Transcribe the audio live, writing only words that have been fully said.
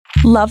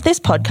Love this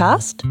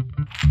podcast?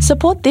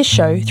 Support this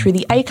show through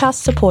the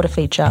Acast supporter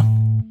feature.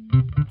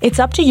 It's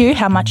up to you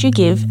how much you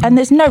give, and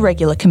there's no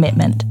regular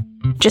commitment.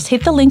 Just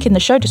hit the link in the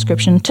show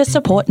description to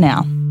support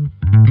now.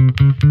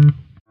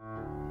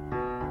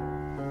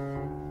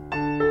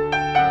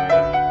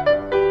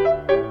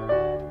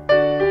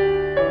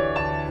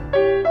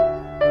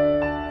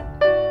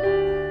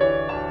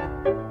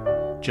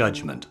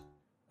 Judgment,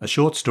 a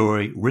short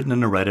story written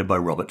and narrated by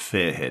Robert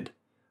Fairhead,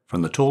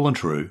 from the Tall and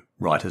True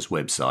writer's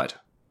website.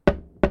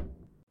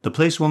 The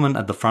policewoman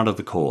at the front of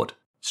the court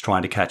is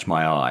trying to catch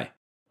my eye.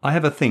 I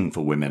have a thing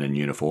for women in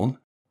uniform.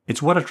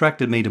 It's what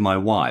attracted me to my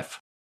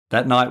wife.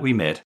 That night we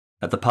met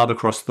at the pub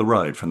across the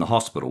road from the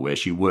hospital where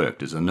she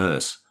worked as a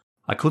nurse.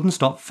 I couldn't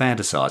stop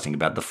fantasising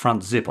about the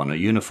front zip on her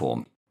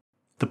uniform.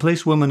 The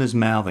policewoman is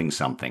mouthing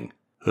something,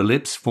 her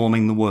lips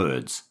forming the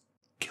words,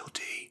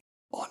 "Guilty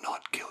or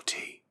not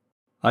guilty."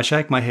 I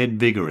shake my head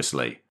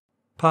vigorously,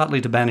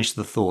 partly to banish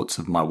the thoughts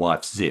of my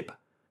wife's zip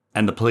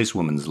and the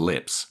policewoman's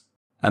lips,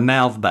 and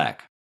mouth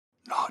back,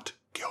 "Not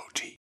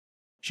guilty."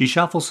 She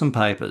shuffles some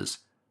papers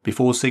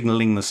before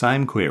signalling the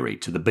same query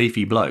to the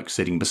beefy bloke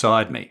sitting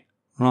beside me.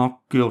 "Not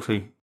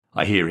guilty,"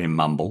 I hear him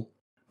mumble.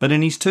 But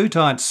in his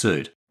too-tight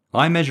suit,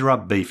 I measure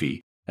up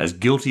Beefy as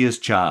guilty as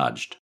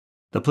charged.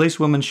 The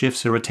policewoman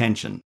shifts her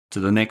attention to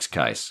the next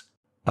case,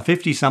 a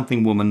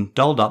 50-something woman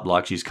dolled up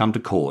like she's come to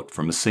court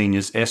from a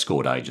senior's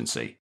escort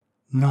agency.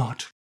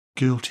 "Not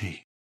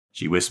guilty,"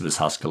 she whispers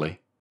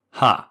huskily.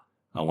 Ha!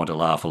 I want to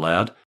laugh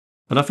aloud,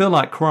 but I feel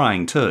like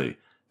crying too,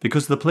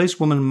 because the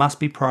policewoman must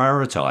be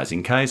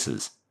prioritising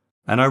cases,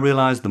 and I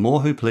realise the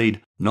more who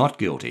plead not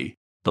guilty,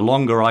 the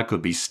longer I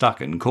could be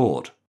stuck in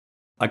court.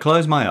 I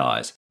close my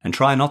eyes and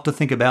try not to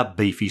think about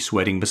Beefy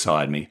sweating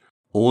beside me,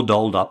 or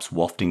Dolled Up's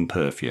wafting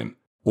perfume,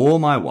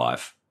 or my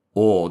wife,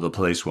 or the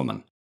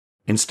policewoman.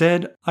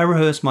 Instead, I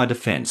rehearse my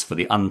defence for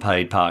the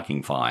unpaid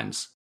parking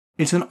fines.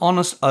 "It's an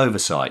honest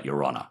oversight,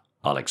 Your Honour,"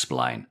 I'll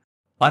explain.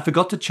 "I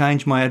forgot to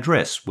change my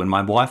address when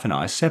my wife and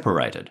I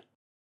separated."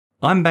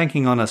 I'm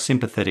banking on a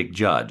sympathetic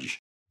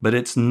judge, but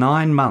it's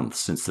 9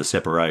 months since the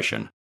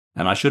separation,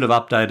 and I should have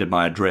updated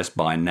my address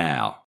by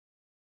now.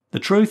 The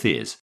truth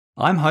is,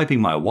 I'm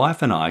hoping my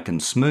wife and I can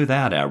smooth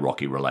out our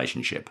rocky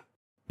relationship.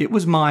 It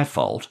was my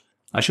fault.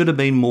 I should have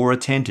been more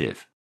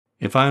attentive.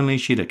 If only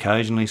she'd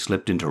occasionally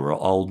slipped into her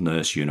old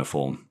nurse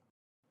uniform.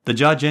 The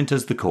judge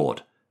enters the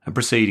court, and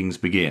proceedings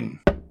begin.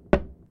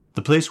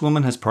 The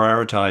policewoman has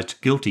prioritised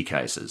guilty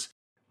cases,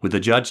 with the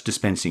judge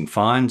dispensing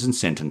fines and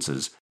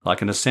sentences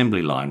like an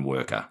assembly line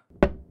worker.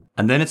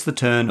 And then it's the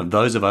turn of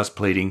those of us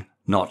pleading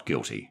not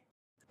guilty.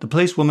 The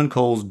policewoman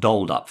calls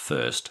Dolled Up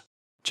first,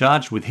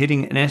 charged with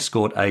hitting an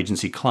escort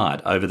agency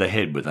client over the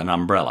head with an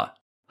umbrella.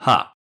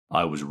 Ha!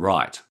 I was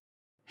right.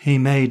 "He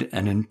made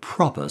an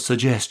improper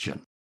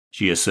suggestion,"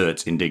 she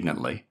asserts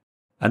indignantly.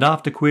 And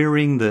after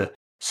querying the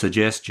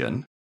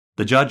suggestion,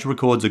 the judge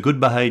records a good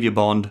behaviour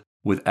bond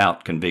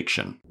without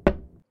conviction.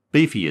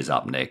 Beefy is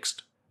up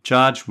next,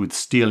 charged with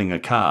stealing a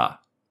car.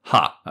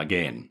 Ha!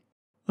 Again.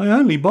 "I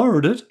only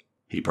borrowed it,"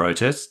 he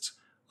protests.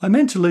 "I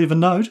meant to leave a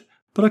note,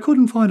 but I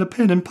couldn't find a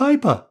pen and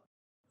paper."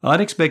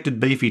 I'd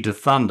expected Beefy to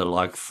thunder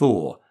like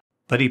Thor,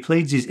 but he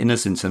pleads his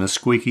innocence in a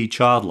squeaky,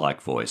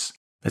 childlike voice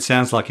that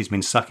sounds like he's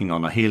been sucking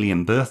on a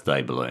helium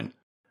birthday balloon,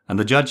 and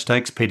the judge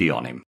takes pity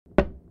on him.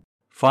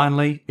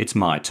 Finally, it's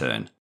my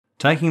turn.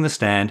 Taking the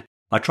stand,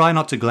 I try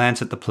not to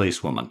glance at the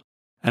policewoman,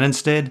 and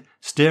instead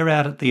stare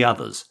out at the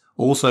others,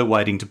 also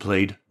waiting to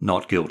plead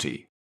not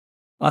guilty.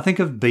 I think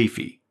of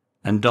Beefy,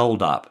 and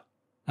Dolled Up,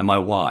 and my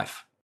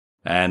wife,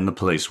 and the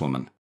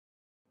policewoman,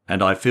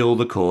 and I feel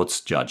the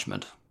court's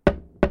judgment.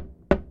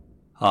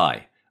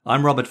 Hi,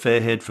 I'm Robert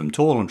Fairhead from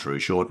Tall and True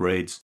Short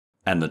Reads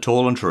and the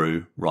Tall and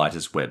True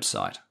writer's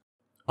website.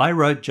 I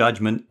wrote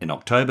Judgment in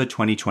October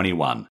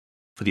 2021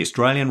 for the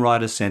Australian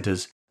Writers'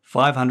 Centre's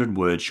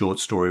 500-word short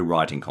story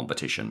writing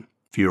competition,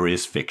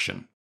 Furious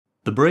Fiction.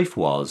 The brief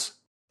was,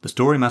 the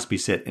story must be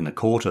set in a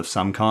court of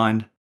some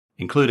kind,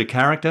 include a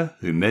character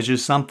who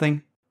measures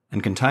something,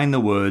 and contain the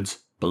words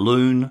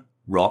balloon,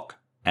 rock,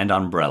 and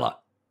umbrella.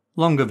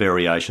 Longer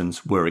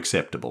variations were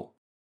acceptable.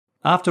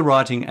 After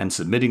writing and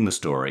submitting the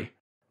story,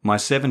 my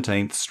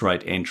 17th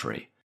straight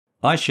entry,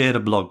 I shared a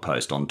blog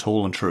post on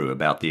Tall and True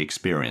about the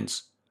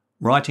experience,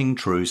 writing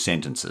true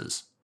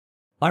sentences.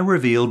 I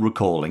revealed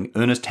recalling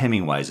Ernest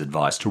Hemingway's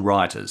advice to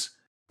writers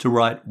to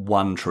write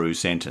one true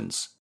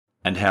sentence,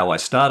 and how I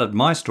started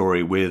my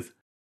story with,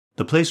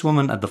 "The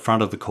policewoman at the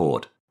front of the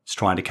court is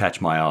trying to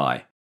catch my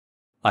eye."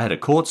 I had a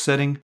court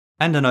setting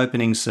and an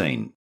opening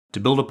scene to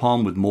build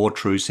upon with more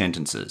true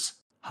sentences,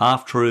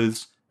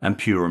 half-truths, and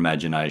pure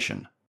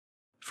imagination.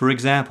 For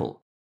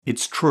example,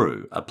 it's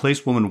true a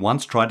policewoman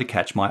once tried to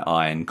catch my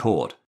eye in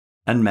court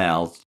and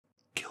mouthed,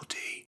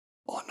 "Guilty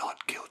or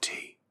not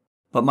guilty."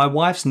 But my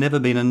wife's never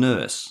been a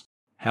nurse.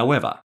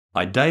 However,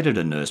 I dated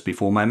a nurse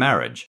before my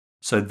marriage,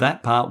 so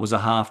that part was a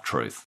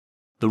half-truth.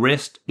 The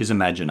rest is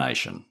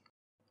imagination.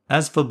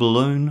 As for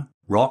balloon,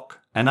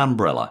 rock, and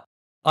umbrella,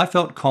 I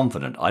felt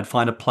confident I'd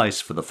find a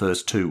place for the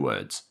first two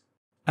words,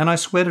 and I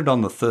sweated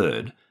on the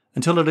third,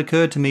 until it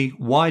occurred to me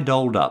why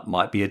Dolled Up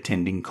might be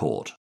attending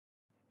court.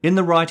 In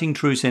the Writing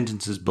True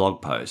Sentences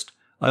blog post,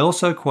 I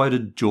also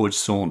quoted George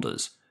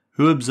Saunders,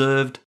 who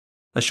observed,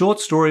 "A short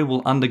story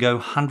will undergo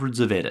hundreds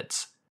of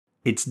edits.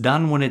 It's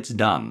done when it's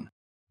done.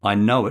 I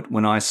know it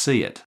when I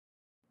see it."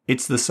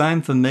 It's the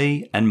same for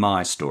me and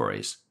my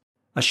stories.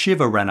 A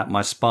shiver ran up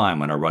my spine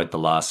when I wrote the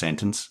last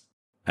sentence,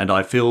 and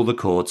I feel the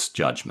court's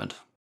judgment.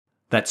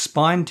 That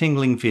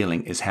spine-tingling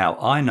feeling is how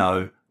I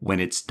know when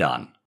it's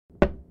done.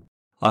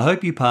 I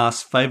hope you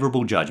pass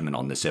favourable judgment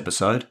on this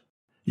episode.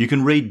 You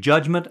can read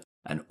judgment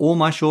and all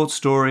my short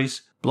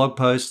stories, blog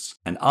posts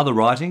and other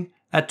writing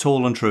at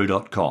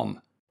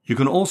tallandtrue.com. You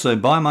can also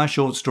buy my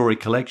short story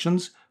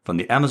collections from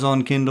the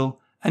Amazon Kindle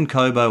and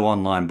Kobo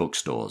online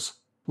bookstores.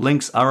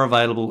 Links are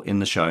available in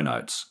the show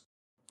notes.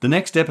 The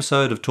next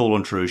episode of Tall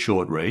and True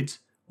Short Reads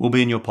will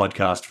be in your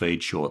podcast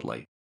feed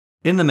shortly.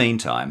 In the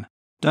meantime,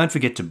 don't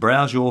forget to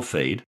browse your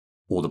feed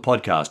or the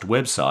podcast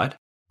website,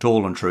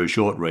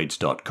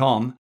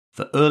 tallandtrueshortreads.com,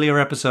 for earlier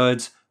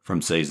episodes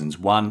from seasons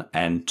 1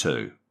 and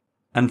 2.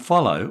 And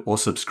follow or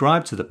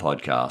subscribe to the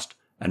podcast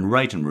and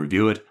rate and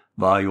review it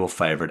via your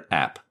favourite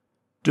app.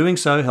 Doing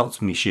so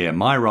helps me share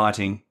my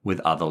writing with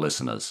other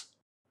listeners.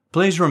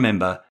 Please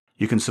remember,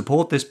 you can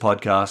support this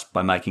podcast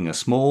by making a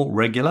small,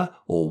 regular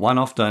or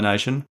one-off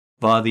donation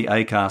via the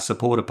Acast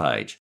supporter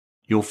page.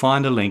 You'll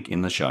find a link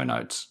in the show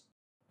notes.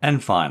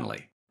 And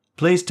finally,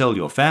 please tell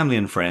your family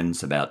and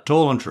friends about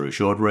Tall and True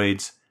Short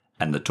Reads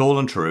and the Tall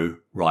and True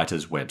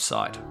Writers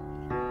website.